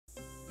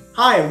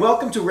Hi, and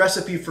welcome to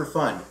Recipe for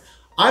Fun.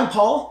 I'm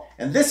Paul,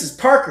 and this is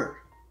Parker.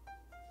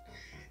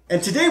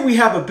 And today we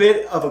have a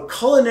bit of a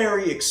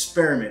culinary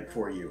experiment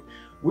for you.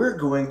 We're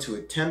going to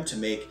attempt to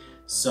make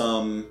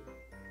some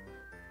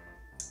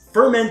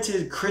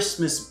fermented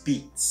Christmas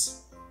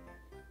beets.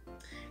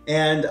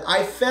 And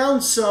I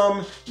found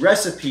some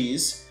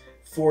recipes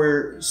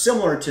for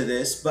similar to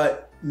this,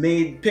 but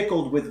made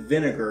pickled with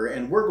vinegar,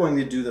 and we're going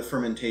to do the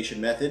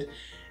fermentation method.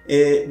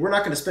 We're not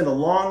going to spend a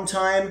long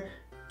time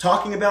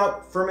talking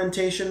about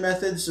fermentation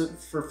methods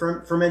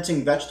for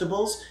fermenting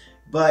vegetables,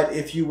 but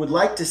if you would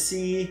like to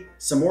see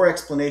some more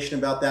explanation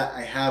about that,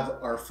 I have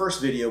our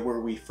first video where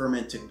we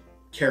fermented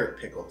carrot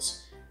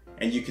pickles,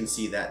 and you can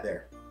see that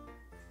there.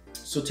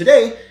 So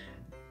today,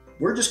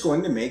 we're just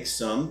going to make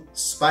some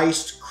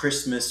spiced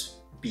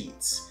Christmas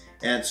beets.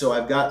 And so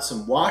I've got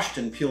some washed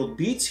and peeled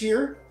beets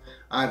here.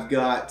 I've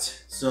got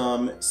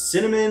some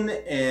cinnamon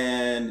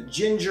and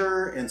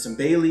ginger and some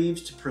bay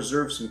leaves to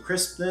preserve some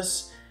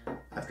crispness.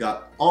 I've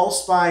got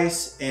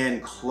allspice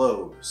and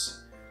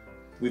cloves.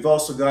 We've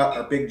also got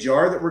our big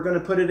jar that we're going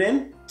to put it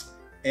in.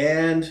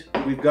 And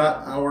we've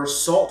got our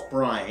salt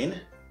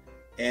brine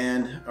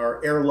and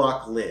our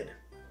airlock lid.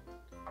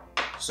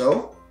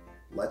 So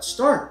let's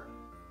start.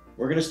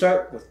 We're going to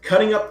start with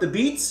cutting up the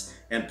beets,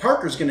 and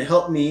Parker's going to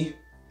help me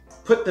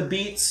put the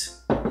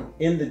beets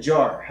in the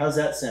jar. How's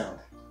that sound?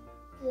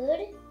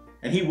 Good.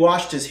 And he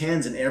washed his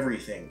hands and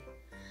everything.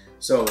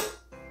 So,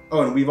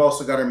 oh, and we've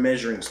also got our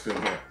measuring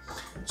spoon here.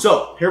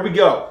 So, here we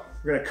go.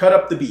 We're gonna cut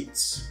up the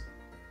beets.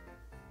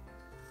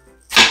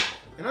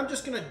 And I'm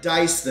just gonna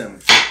dice them.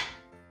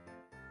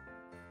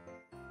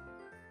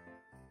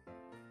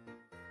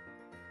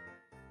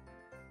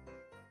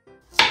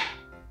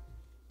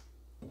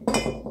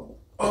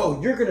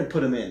 Oh, you're gonna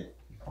put them in.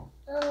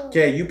 Oh.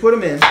 Okay, you put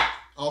them in.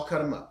 I'll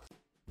cut them up.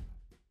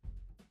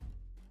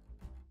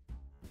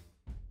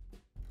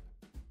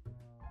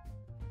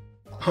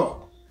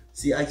 Oh,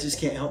 see, I just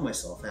can't help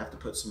myself. I have to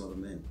put some of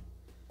them in.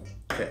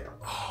 Okay.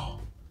 Oh.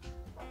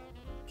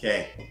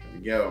 Okay, here we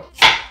go.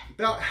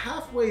 About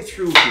halfway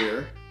through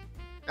here,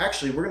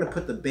 actually, we're going to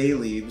put the bay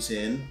leaves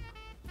in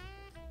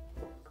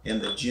and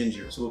the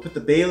ginger. So we'll put the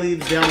bay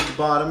leaves down at the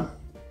bottom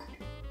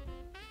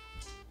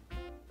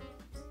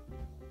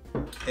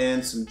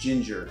and some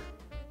ginger.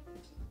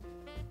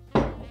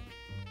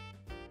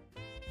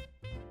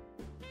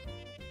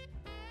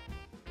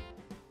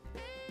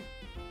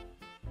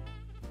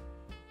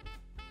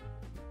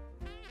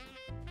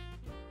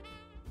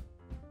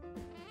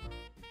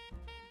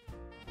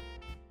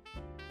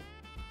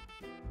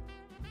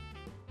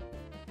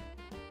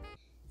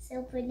 So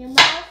open your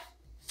mouth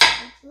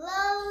and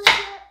close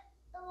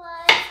your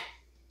eyes.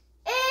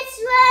 It's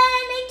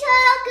raining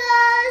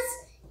tacos.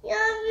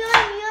 Yum,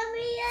 yum,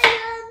 yummy,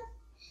 yum.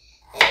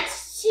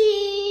 It's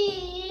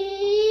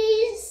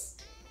cheese.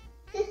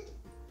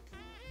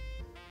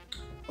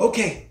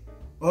 Okay.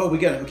 Oh, we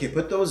got it. Okay,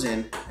 put those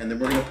in, and then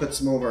we're going to put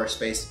some of our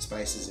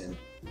spices in.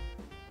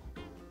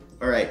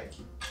 All right.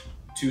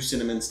 2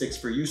 cinnamon sticks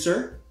for you,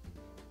 sir.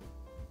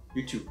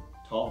 You're too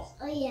tall.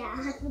 Oh yeah,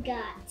 I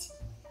forgot.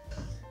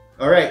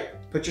 All right,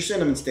 put your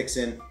cinnamon sticks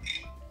in.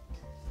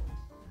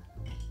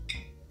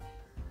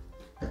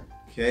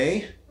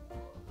 Okay.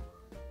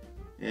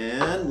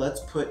 And let's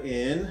put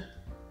in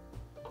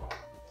a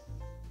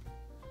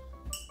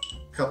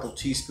couple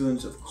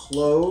teaspoons of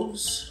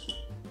cloves.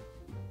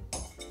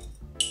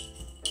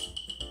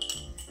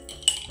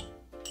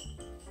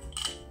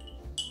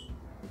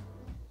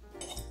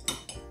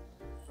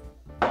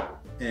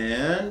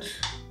 And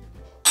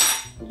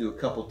we'll do a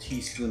couple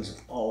teaspoons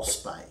of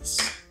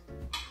allspice.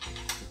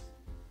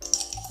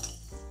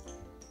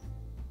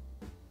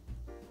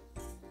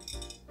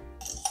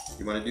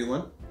 You want to do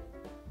one?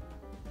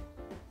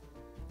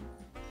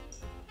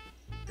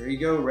 There you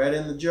go, right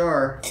in the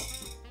jar.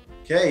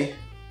 Okay.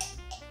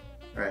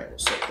 All right, we'll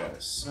set that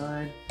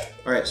aside.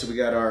 All right, so we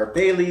got our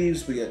bay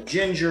leaves, we got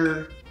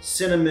ginger,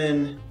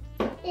 cinnamon.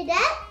 Hey,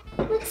 that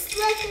looks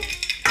like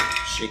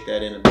Shake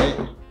that in a bit.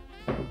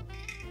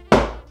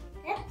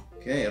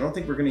 Okay, I don't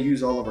think we're going to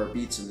use all of our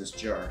beets in this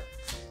jar.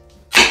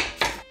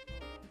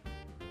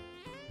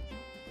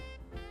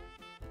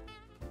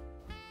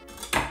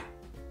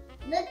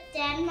 Look,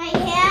 Dad, my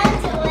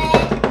hands are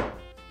red.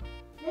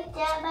 Look,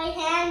 Dad, my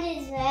hand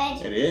is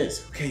red. It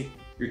is. Okay,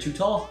 you're too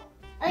tall.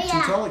 Oh, You're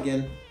yeah. too tall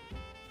again.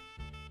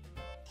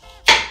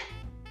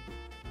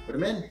 Put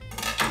them in.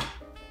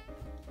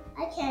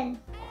 I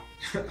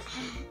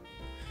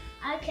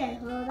can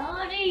hold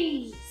all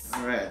these.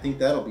 All right, I think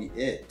that'll be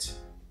it.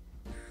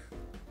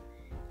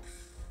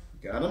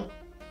 Got them?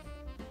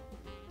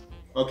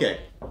 Okay.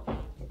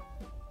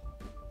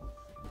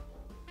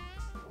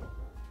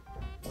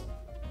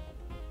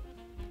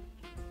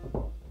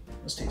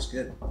 This tastes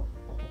good.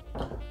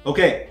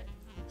 Okay,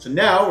 so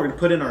now we're gonna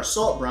put in our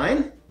salt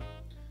brine.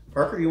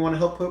 Parker, you want to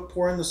help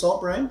pour in the salt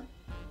brine?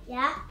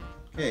 Yeah.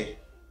 Okay,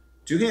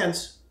 2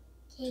 hands.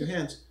 Okay. 2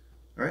 hands.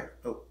 All right.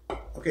 Oh,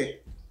 okay.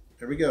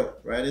 There we go.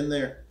 Right in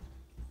there.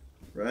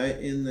 Right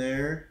in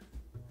there.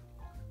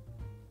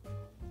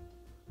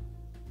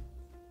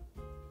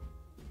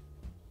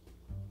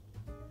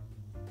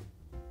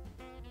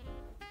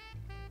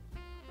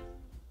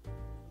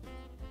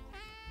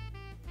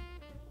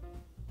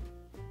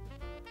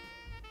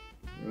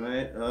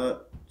 Right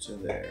up to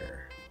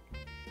there.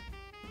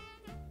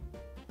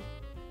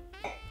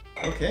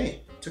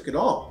 Okay, took it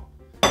all.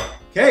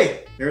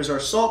 Okay, there's our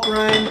salt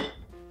brine.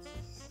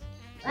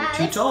 Wow,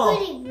 Too it's tall.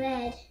 pretty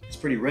red. It's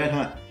pretty red,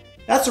 huh?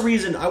 That's the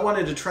reason I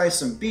wanted to try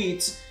some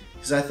beets,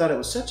 because I thought it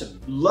was such a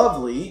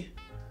lovely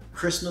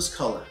Christmas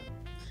color.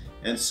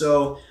 And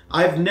so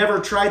I've never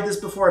tried this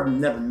before. I've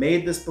never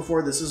made this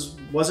before. This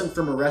wasn't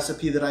from a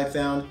recipe that I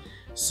found.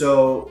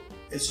 So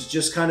it's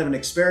just kind of an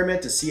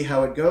experiment to see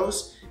how it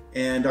goes.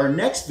 And our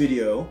next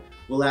video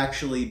will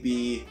actually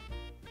be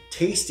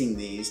tasting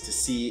these to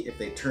see if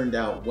they turned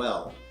out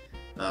well.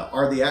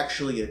 Are they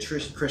actually a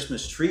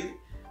Christmas treat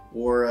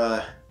or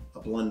a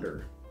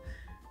blunder?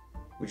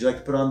 Would you like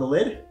to put on the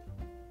lid?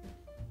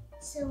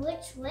 So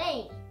which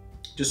way?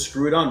 Just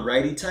screw it on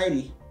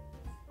righty-tighty.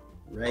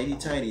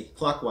 Righty-tighty,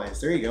 clockwise.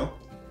 There you go.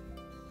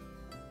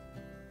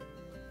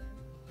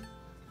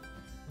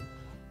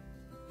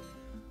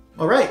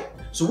 All right,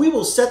 so we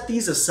will set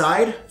these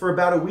aside for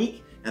about a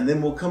week, and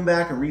then we'll come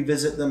back and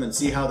revisit them and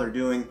see how they're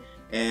doing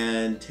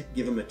and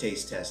give them a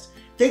taste test.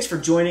 Thanks for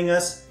joining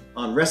us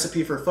on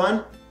Recipe for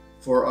Fun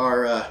for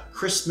our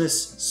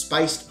Christmas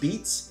spiced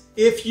beets.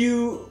 If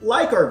you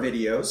like our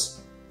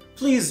videos,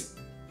 please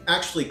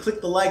actually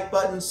click the like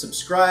button,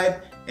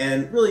 subscribe,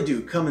 and really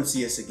do come and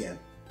see us again.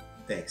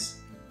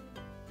 Thanks.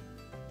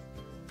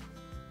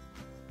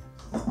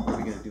 What are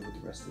we going to do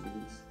with the rest of these?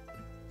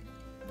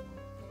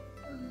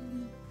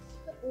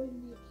 Put one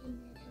in my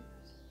peanut.